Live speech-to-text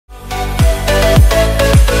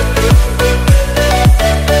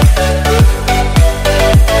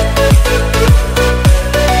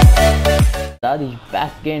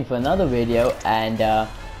again for another video, and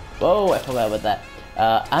whoa, I forgot about that.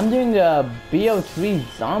 I'm doing a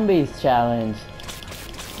BO3 Zombies challenge.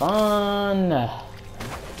 Fun.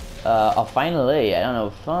 Or finally, I don't know,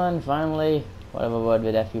 fun, finally, whatever word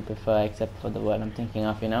with F you prefer, except for the word I'm thinking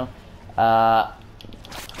of, you know.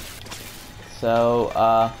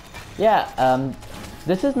 Yeah,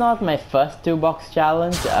 this is not my first 2-box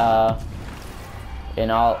challenge. In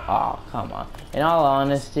all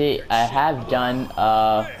honesty, I have done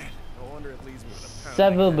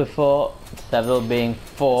several before, several being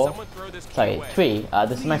 4, sorry, 3.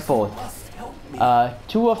 This is my 4th.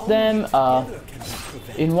 2 of them,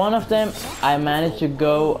 in one of them I managed to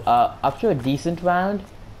go up to a decent round.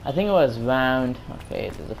 I think it was round, okay,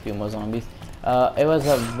 there's a few more zombies. It was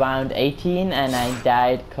round 18 and I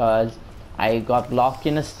died because I got blocked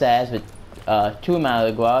in the stairs with 2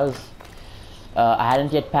 Maliguas. I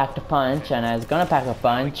hadn't yet packed a punch, and I was gonna pack a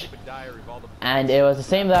punch, and it was the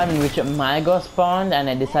same round in which a Malagua spawned, and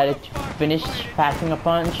I decided to finish packing a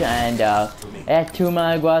punch, and I had 2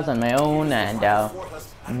 Maliguas on my own, and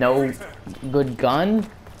no good gun.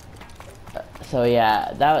 So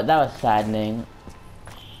yeah, that was saddening.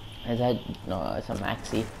 Is that, no, it's a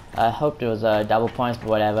maxi. I hoped it was double points, but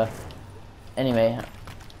whatever. Anyway,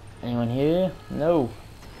 anyone here? No.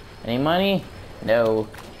 Any money? No.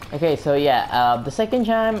 Okay, so yeah, the second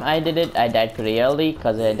time I did it, I died pretty early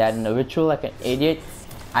because I died in a ritual like an idiot.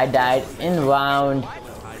 I died in round,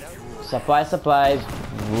 surprise,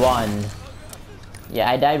 1.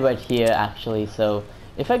 Yeah, I died right here actually, so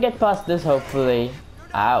if I get past this, hopefully,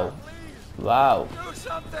 ow, wow.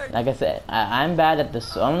 Like I said, I'm bad at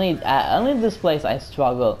this, only this place I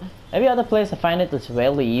struggle. Every other place I find it's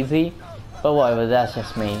really easy, but whatever, that's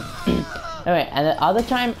just me. Anyway, and the other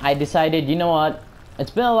time I decided, you know what? It's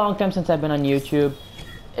been a long time since I've been on YouTube.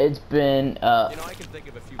 It's been,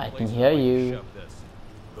 I can hear you.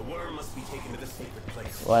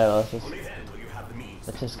 Whatever,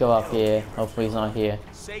 let's just go up here. Hopefully he's not here.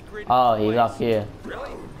 Oh, he's up here.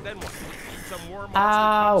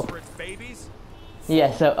 Ow!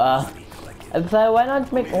 Yeah, so, so why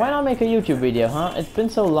not make a YouTube video, huh? It's been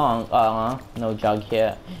so long. No jug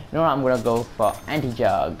here. You know what, I'm gonna go for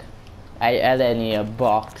anti-jug. I added in a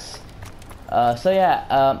box. So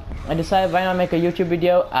yeah, I decided why not make a YouTube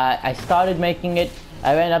video. I started making it.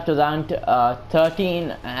 I went up to round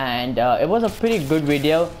 13, and it was a pretty good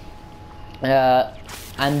video.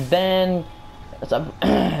 And then,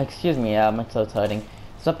 excuse me, my throat's hurting.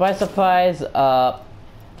 Surprise, surprise!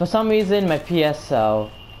 For some reason, my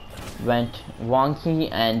PSL went wonky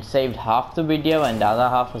and saved half the video, and the other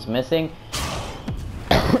half was missing.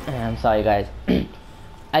 I'm sorry, guys.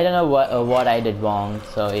 I don't know what I did wrong,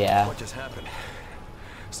 so yeah. What just happened?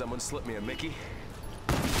 Someone slipped me a Mickey?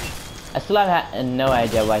 I still have no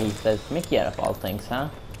idea why he says Mickey out of all things, huh?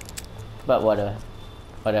 But whatever.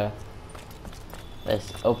 Whatever.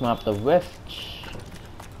 Let's open up the rift.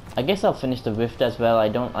 I guess I'll finish the rift as well. I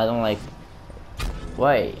don't like...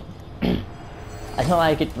 Wait. I don't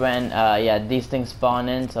like it when, yeah, these things spawn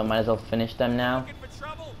in, so I might as well finish them now.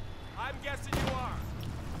 I'm guessing you are.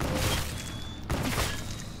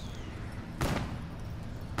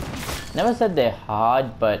 Never said they're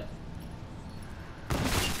hard, but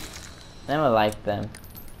never liked them.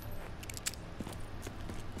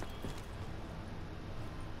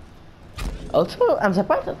 Also, I'm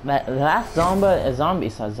surprised that the last zombie,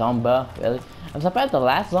 really? I'm surprised the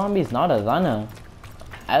last zombie is not a runner.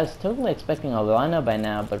 I was totally expecting a runner by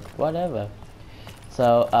now, but whatever.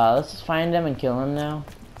 So, let's just find him and kill him now.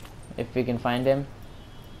 If we can find him.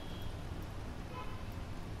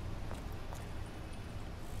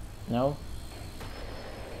 No?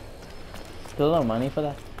 Still no money for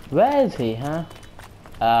that? Where is he, huh?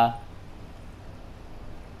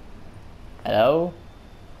 Hello?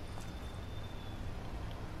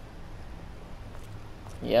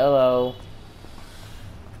 Yellow.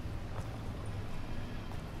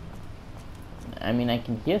 I mean, I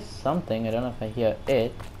can hear something. I don't know if I hear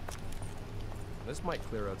it. This might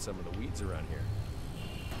clear out some of the weeds around here.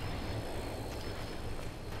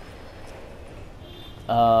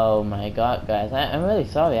 Oh my god, guys, I'm really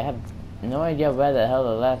sorry. I have no idea where the hell the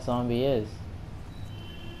last zombie is.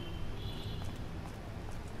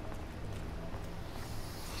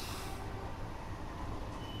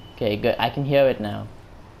 Okay, good. I can hear it now.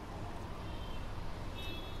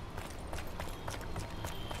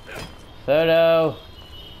 Photo.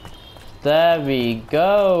 There we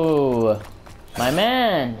go. My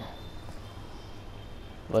man.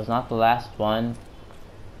 Was not the last one.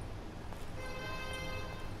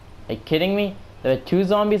 Are you kidding me? There were 2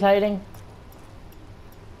 zombies hiding?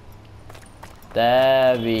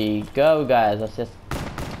 There we go, guys. Let's just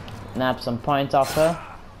nab some points off her.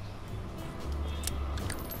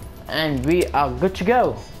 And we are good to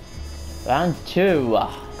go. Round 2.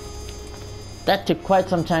 That took quite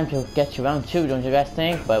some time to get to round 2, don't you guys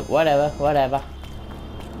think? But whatever, whatever.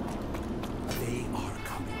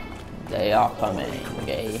 They are coming,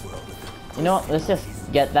 okay. You know what, let's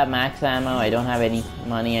just get that max ammo. I don't have any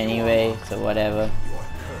money anyway, so whatever.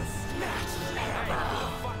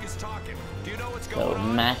 So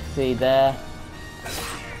maxi there.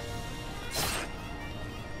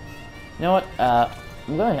 You know what,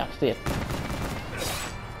 I'm going to actually...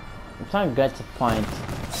 I'm trying to get some points.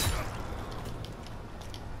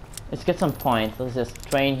 Let's get some points. Let's just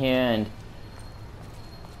train here and...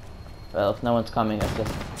 Well, if no one's coming, let's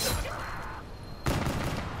just...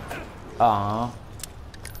 Aww.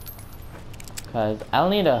 Because I'll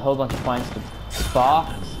need a whole bunch of points to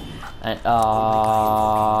box. And...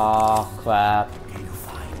 Oh crap.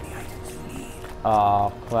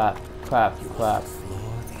 Oh crap. Crap.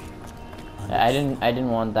 I didn't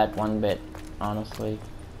want that one bit, honestly.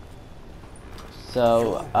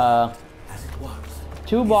 So,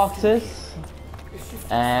 2 boxes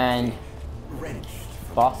and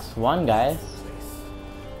box 1, guys.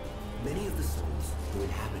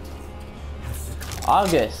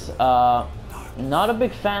 August, not a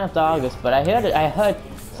big fan of the August, but I heard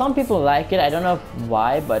some people like it. I don't know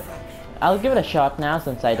why, but I'll give it a shot now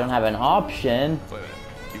since I don't have an option.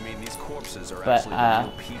 You mean these corpses are But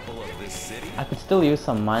actually real people of this city? I could still use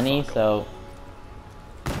some money, so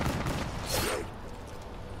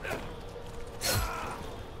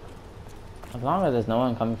as long as there's no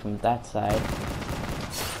one coming from that side.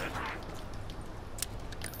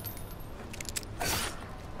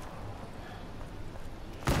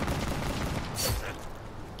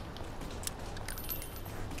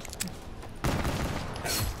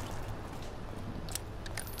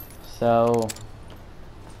 So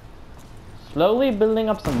slowly building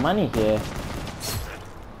up some money here.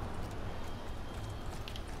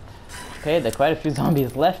 Okay, there are quite a few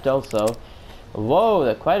zombies left also. Whoa,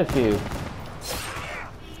 there are quite a few.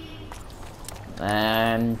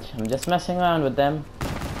 And I'm just messing around with them.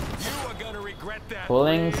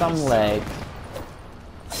 Pulling some legs.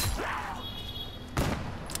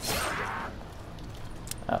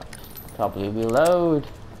 Oh, probably reload.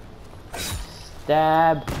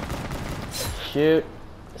 Stab. Shoot.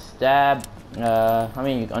 Stab. I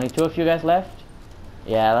mean, only 2 of you guys left?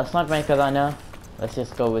 Yeah, let's not make a runner. Let's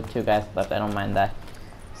just go with 2 guys left. I don't mind that.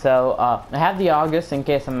 So, I have the August in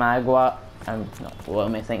case a Magua... no, what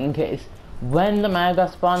am I saying? In case... When the Magua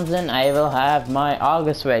spawns in, I will have my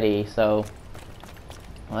August ready. So,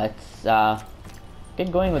 let's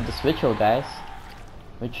get going with this ritual, guys.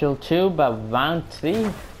 Ritual 2 by round 3.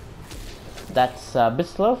 That's a bit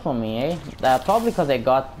slow for me, eh? Probably because I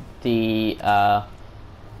got the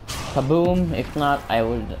kaboom. If not, I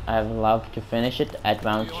would have loved to finish it at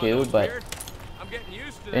round 2, but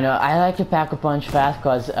you know, I like to pack a punch fast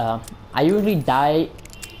because I usually die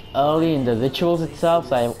early in the rituals itself,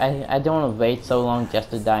 so I don't want to wait so long just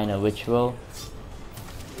to die in a ritual.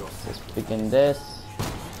 Let's begin this.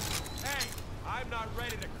 Hey, I'm not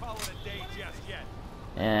ready to call it a day just yet.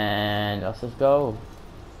 And let's just go.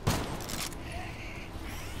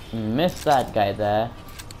 Missed that guy there.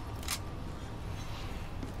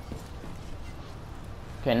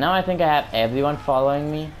 Okay, now I think I have everyone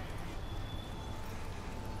following me.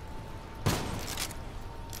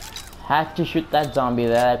 Had to shoot that zombie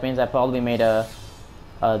there. That means I probably made a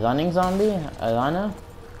running zombie, a runner.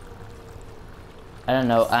 I don't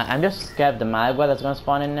know. I'm just scared of the Magua that's gonna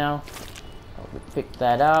spawn in now. Pick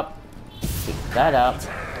that up. Pick that up.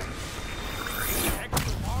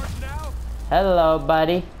 Hello,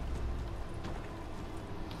 buddy.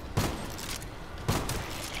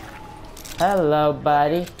 Hello,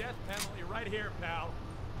 buddy. Death penalty right here, pal.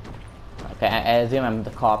 Okay, I assume I'm the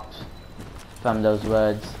cop from those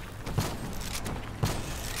words.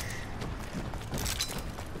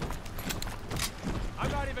 I'm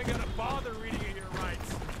not even gonna bother reading you your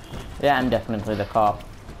rights. Yeah, I'm definitely the cop.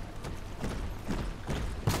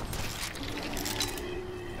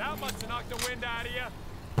 That must have knocked the wind out of you.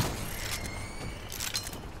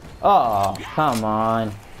 Oh, come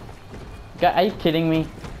on. Are you kidding me?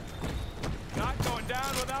 Not going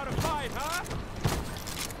down without a fight, huh?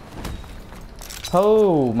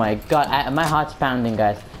 Oh my god, my heart's pounding,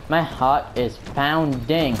 guys. My heart is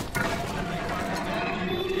pounding.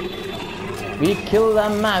 We kill the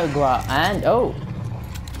Magua and oh.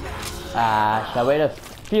 Shall wait a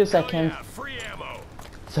few seconds. Yeah, free ammo.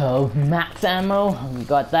 So max ammo, we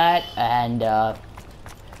got that, and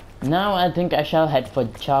now I think I shall head for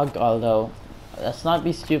Chug, although let's not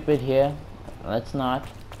be stupid here. Let's not.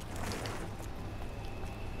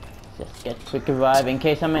 just get quick revive in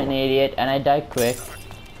case I'm an idiot and I die quick.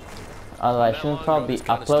 Although I shouldn't probably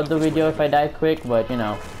upload the video if I die quick, but you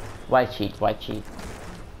know, why cheat, why cheat?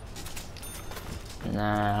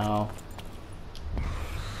 Now,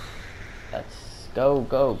 let's go,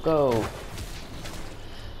 go, go.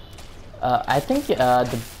 I think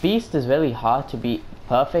the beast is really hard to be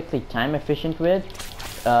perfectly time efficient with.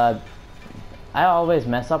 I always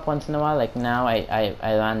mess up once in a while, like now I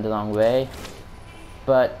ran the wrong way.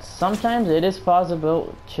 But sometimes it is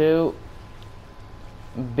possible to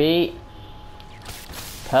be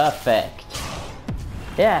perfect.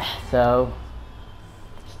 Yeah, so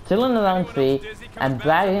still in round 3. I'm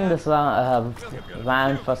dragging this round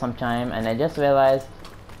for some time, and I just realized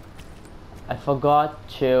I forgot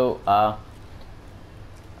to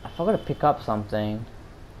pick up something.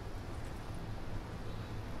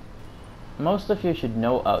 Most of you should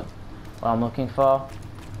know what I'm looking for.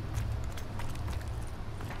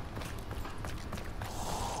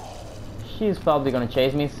 She's probably gonna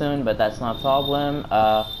chase me soon, but that's not a problem.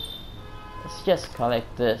 Let's just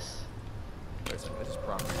collect this. Listen, this is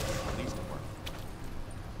property. Police department.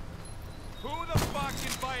 Who the fuck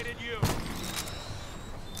invited you?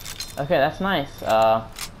 Okay, that's nice.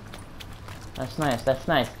 That's nice. That's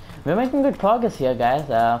nice. We're making good progress here, guys.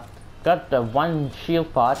 Got one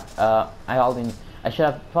shield pot. I should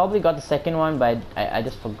have probably got the second one, but I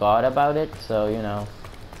just forgot about it. So you know.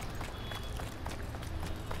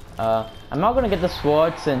 I'm not gonna get the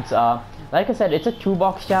sword since, like I said, it's a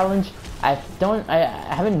 2-box challenge. I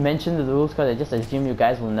haven't mentioned the rules because I just assume you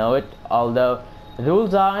guys will know it. Although the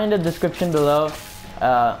rules are in the description below,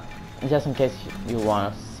 just in case you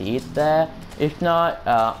want to see it there. If not,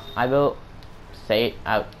 I will say it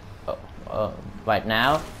out right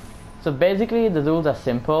now. So basically, the rules are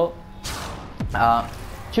simple.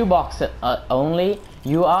 2 boxes only.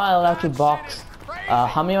 You are allowed to box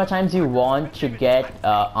how many more times you want to get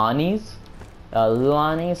arnies, little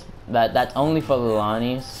arnies. That's only for little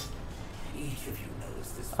arnies.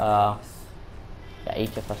 Yeah,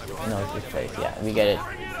 each of us knows this place. Yeah, we get it.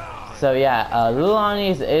 So yeah, little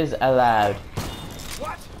arnies is allowed.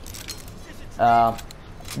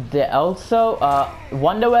 They also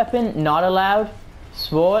wonder weapon not allowed,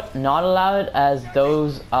 sword not allowed, as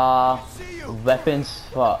those are weapons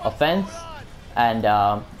for offense, and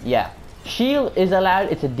yeah. Shield is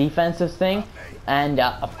allowed, it's a defensive thing, and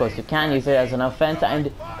of course you can use it as an offense,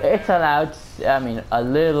 and it's allowed. I mean, a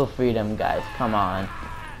little freedom, guys, come on,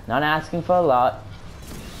 not asking for a lot.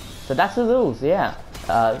 So that's the rules, yeah.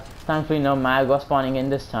 Thankfully no mag was spawning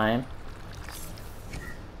in this time.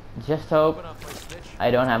 Just hope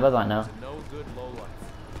I don't have a runner.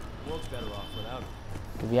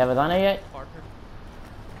 Do we have a runner yet?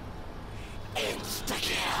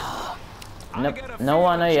 Nope, no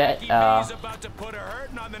runner yet.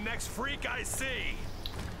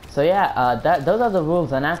 So yeah, those are the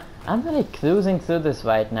rules, and I'm really cruising through this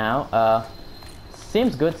right now.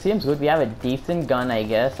 Seems good, seems good. We have a decent gun, I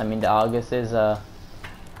guess. I mean, the Argus is a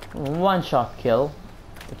one-shot kill,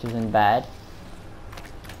 which isn't bad.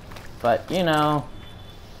 But you know,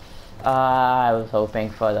 I was hoping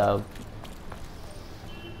for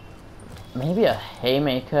maybe a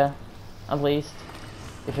haymaker, at least.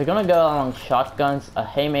 If you're gonna go along shotguns, a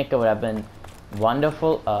haymaker would have been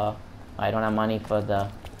wonderful. I don't have money for the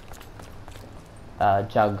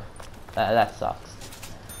jug. That sucks.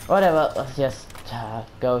 Whatever, let's just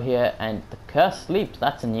go here, and the curse sleeps.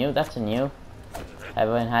 That's a new. I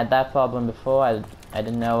haven't had that problem before. I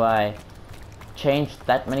didn't know I changed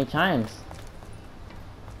that many times.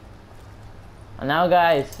 And now,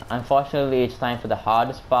 guys, unfortunately, it's time for the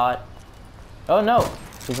hardest part. Oh no,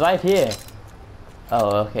 he's right here.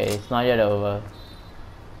 Oh, okay, it's not yet over.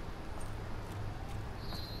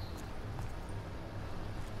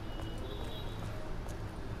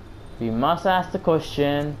 We must ask the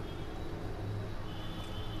question,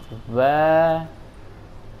 where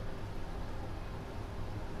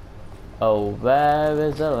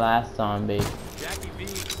is the last zombie? Jackie V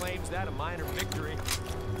claims that a minor victory.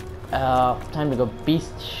 Time to go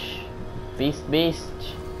beast.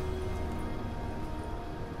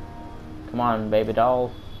 Come on, baby doll.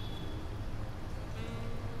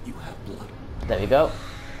 You have blood. There we go.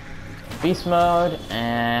 Beast mode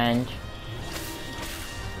and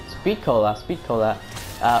speed cola.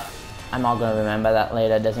 I'm not gonna remember that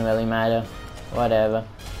later. Doesn't really matter. Whatever.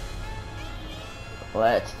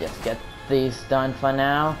 Let's just get these done for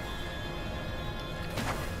now.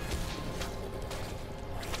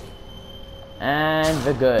 And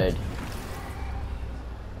we're good.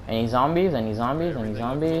 Any zombies?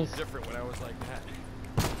 Different when I was like that.